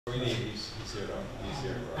He's here though. He's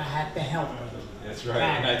here. I have to help him. That's right.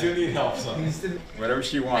 And I do need help, son. Whatever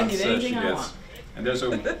she wants, she gets. And there's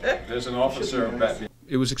an officer back.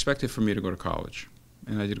 It was expected for me to go to college,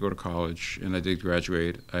 and I did go to college, and I did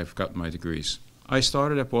graduate. I've got my degrees. I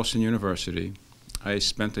started at Boston University. I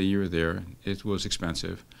spent a year there. It was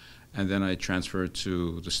expensive, and then I transferred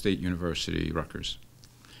to the State University, Rutgers.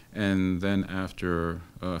 And then after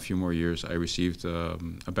a few more years, I received a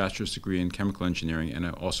bachelor's degree in chemical engineering and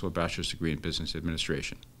also a bachelor's degree in business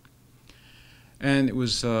administration. And it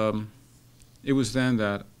was then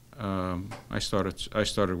that I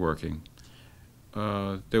started working.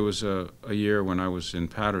 There was a year when I was in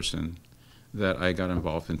Paterson that I got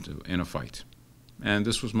involved in a fight. And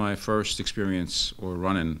this was my first experience or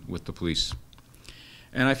run-in with the police.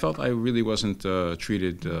 And I felt I really wasn't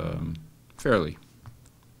treated fairly.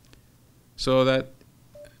 So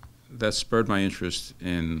that spurred my interest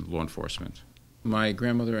in law enforcement. My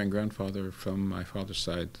grandmother and grandfather from my father's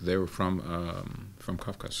side, they were from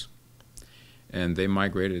Kafkas. And they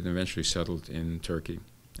migrated and eventually settled in Turkey.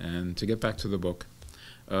 And to get back to the book,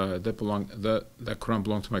 that Quran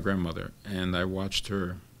belonged to my grandmother, and I watched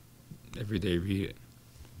her every day read it.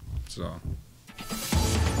 So.